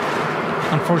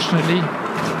 unfortunately.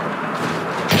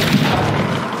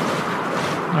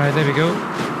 Alright, there we go.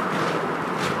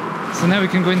 So now we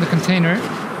can go in the container.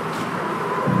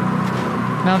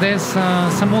 Now there's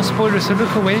some more spoilers, so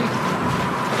look away.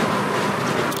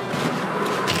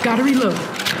 Gotta reload.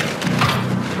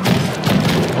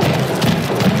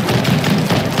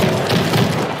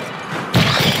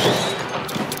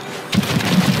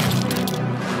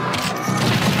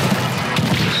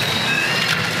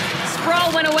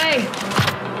 Sprawl went away.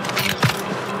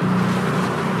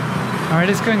 Alright,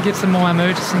 let's go and get some more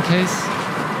ammo just in case.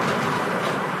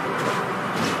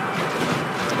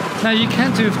 Now you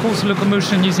can do, of course,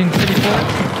 locomotion using 34.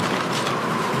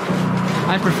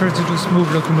 I prefer to do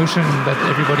smooth locomotion, but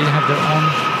everybody have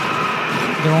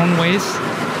their own ways.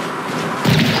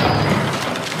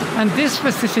 And this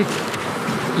specific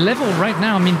level right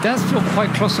now, I mean, does feel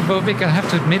quite claustrophobic, I have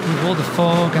to admit, with all the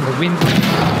fog and the wind.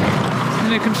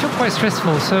 And it can feel quite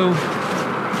stressful, so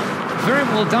very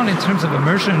well done in terms of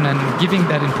immersion and giving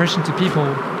that impression to people.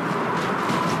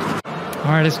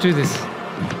 Alright, let's do this.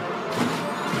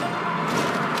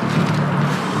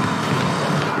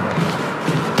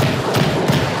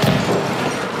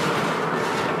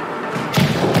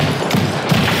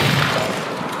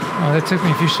 Oh, that took me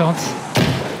a few shots.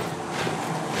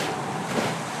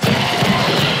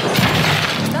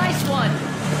 Nice one.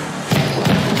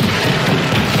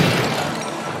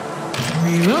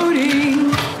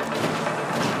 Reloading.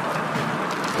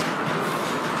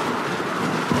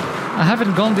 I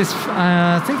haven't gone this.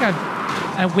 I think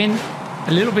I went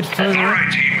a little bit further. All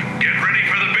right, team, get ready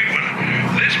for the big one.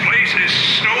 This place is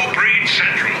Snowbreed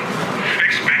Central.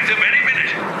 Expect them any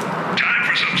minute. Time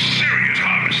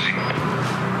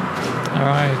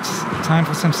Time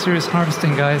for some serious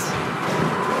harvesting, guys.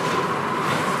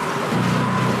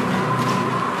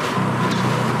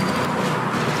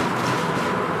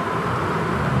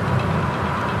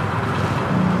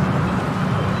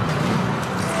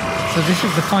 So this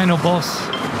is the final boss.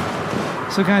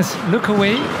 So guys, look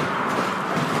away.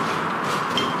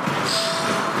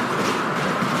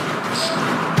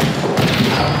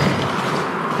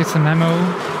 Get some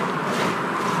ammo.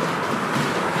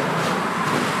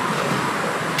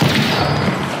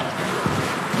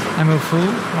 Ammo full.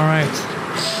 All right.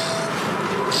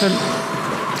 So I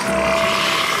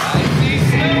see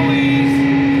snowies.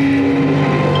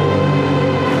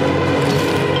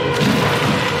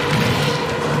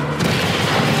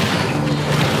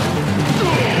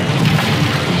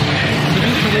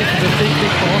 this is a big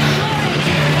boss.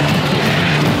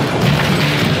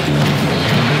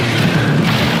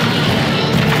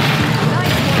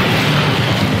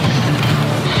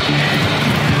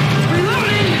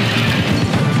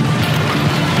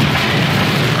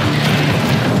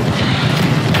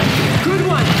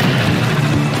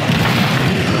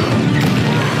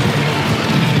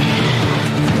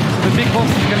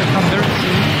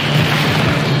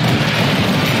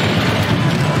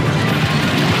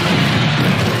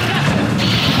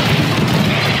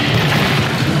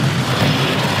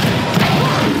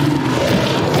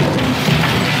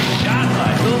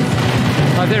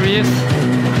 There he is. So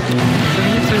we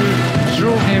need to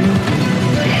draw him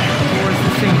towards the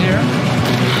thing here.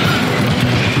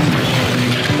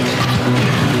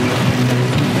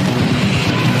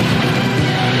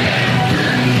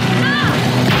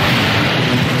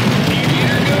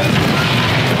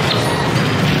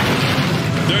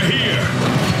 They're here.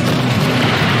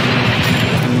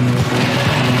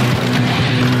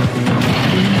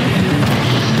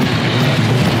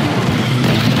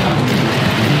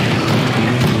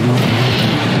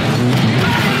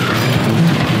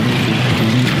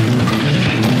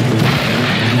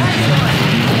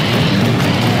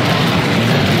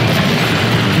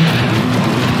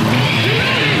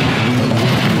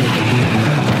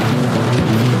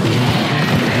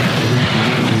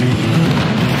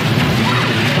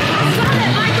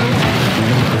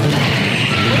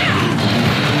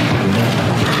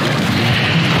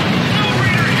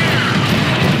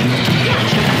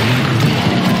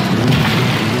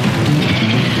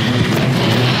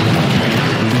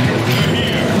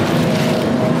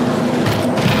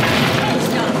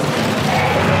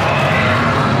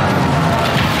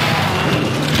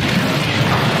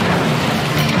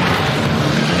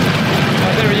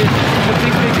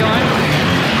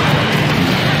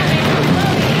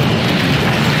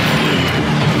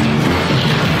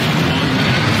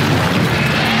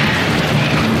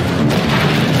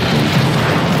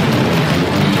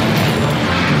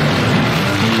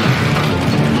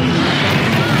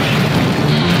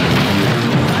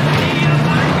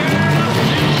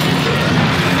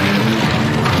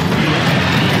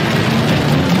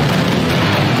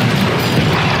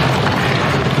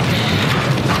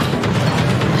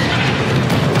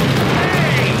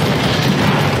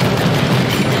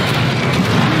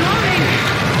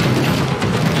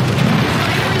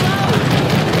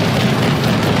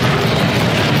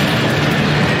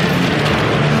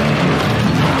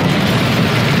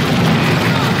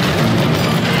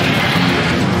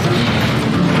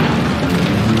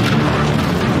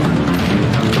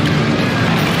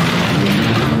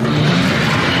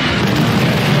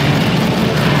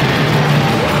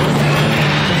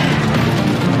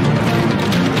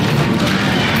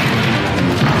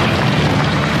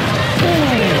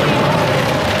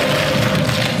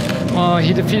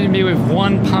 He defeated me with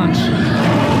one punch.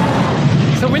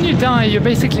 So when you die, you're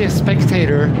basically a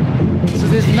spectator. So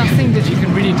there's nothing that you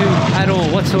can really do at all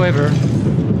whatsoever,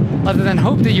 other than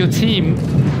hope that your team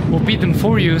will beat them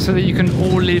for you so that you can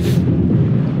all live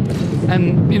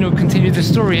and, you know, continue the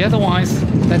story. Otherwise,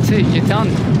 that's it, you're done.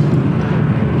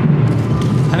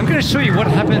 And I'm going to show you what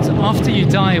happens after you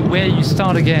die, where you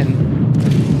start again.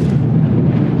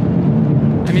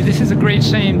 I mean, this is a great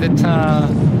shame that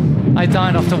I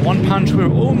died after one punch. We're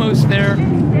almost there.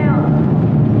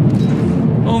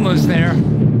 Almost there.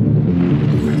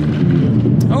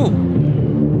 Oh!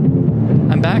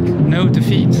 I'm back. No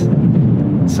defeat.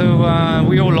 So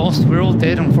we all lost. We're all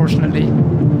dead, unfortunately.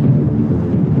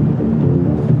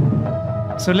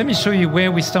 So let me show you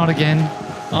where we start again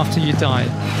after you die.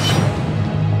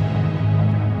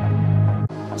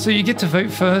 So you get to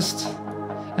vote first.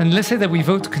 And let's say that we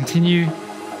vote to continue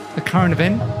the current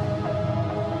event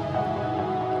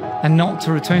and not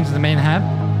to return to the main hub.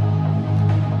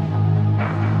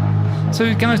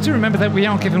 So guys, do remember that we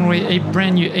are giving away a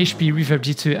brand new HP Reverb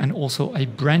G2 and also a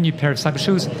brand new pair of Cyber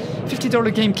Shoes.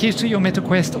 $50 game keys to your Meta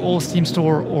Quest or Steam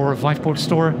Store or Viveport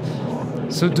Store.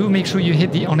 So do make sure you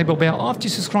hit the enable bell after you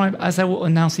subscribe, as I will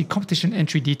announce the competition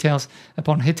entry details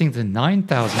upon hitting the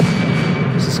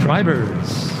 9,000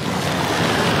 subscribers.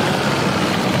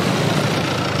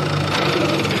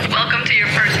 Welcome to your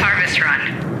first harvest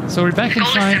run. So we're back The goal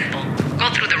inside. is simple. Go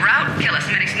through the route, kill as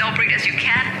many snowbreed as you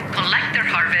can, collect their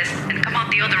harvest, and come out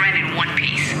the other end in one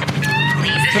piece.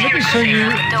 So let me show you.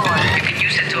 You can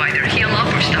use it to either heal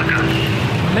up or stock up.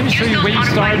 Let me show you where you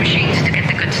start. Machines to get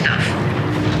the good stuff.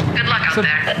 Good luck out So,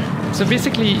 there. so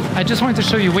basically, I just wanted to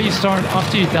show you where you start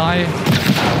after you die.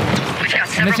 We've got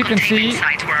And several as you can see, containment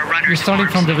sites where our runners you're starting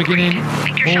farm from the beginning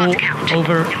Make your all shots count,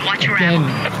 over and watch your again.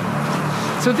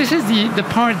 ammo. So this is the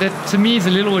part that to me is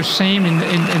a little ashamed in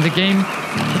the game.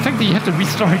 The fact that you have to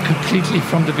restart completely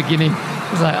from the beginning.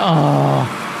 It's like, oh,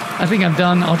 I think I'm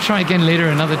done. I'll try again later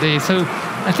another day. So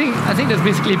I think that's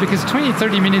basically because 20,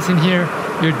 30 minutes in here,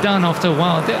 you're done after a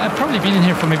while. I've probably been in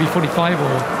here for maybe 45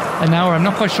 or an hour. I'm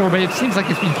not quite sure, but it seems like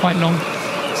it's been quite long.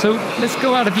 So let's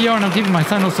go out of VR and I'll give you my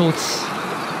final thoughts.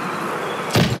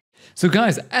 So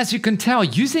guys, as you can tell,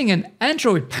 using an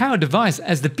Android-powered device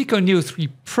as the Pico Neo 3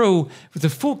 Pro with a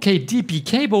 4K DP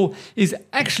cable is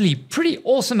actually pretty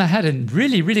awesome. I had a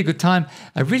really, really good time.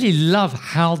 I really love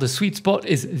how the sweet spot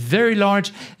is very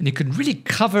large and you can really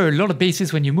cover a lot of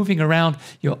bases when you're moving around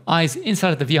your eyes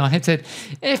inside of the VR headset.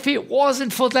 If it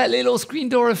wasn't for that little screen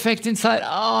door effect inside,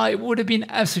 it would have been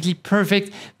absolutely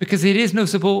perfect because it is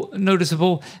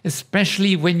noticeable,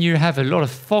 especially when you have a lot of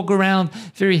fog around,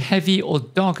 very heavy or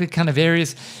darker kind of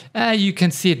areas. You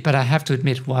can see it, but I have to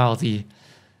admit, wow, the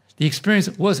experience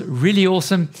was really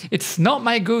awesome. It's not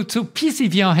my go-to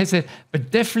PCVR headset, but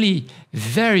definitely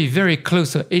very, very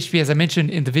close to HP. As I mentioned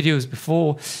in the videos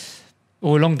before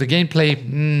or along the gameplay,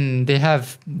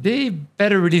 they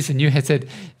better release a new headset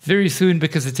very soon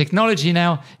because the technology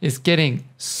now is getting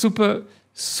super,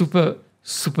 super,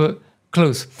 super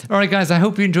close. All right, guys, I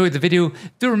hope you enjoyed the video.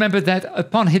 Do remember that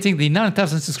upon hitting the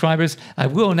 9,000 subscribers, I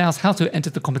will announce how to enter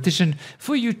the competition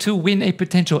for you to win a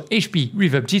potential HP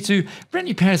Reverb G2, brand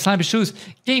new pair of Cyber Shoes,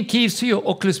 game keys to your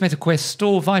Oculus Meta Quest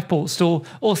store, Viveport store,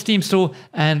 or Steam store,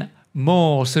 and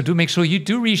more. So do make sure you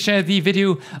do reshare the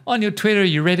video on your Twitter,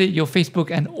 your Reddit, your Facebook,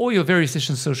 and all your various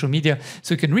social media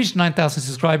so you can reach 9,000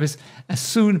 subscribers as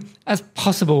soon as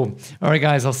possible. All right,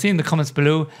 guys, I'll see you in the comments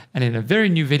below and in a very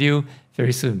new video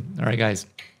very soon. All right, guys,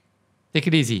 take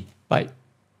it easy. Bye.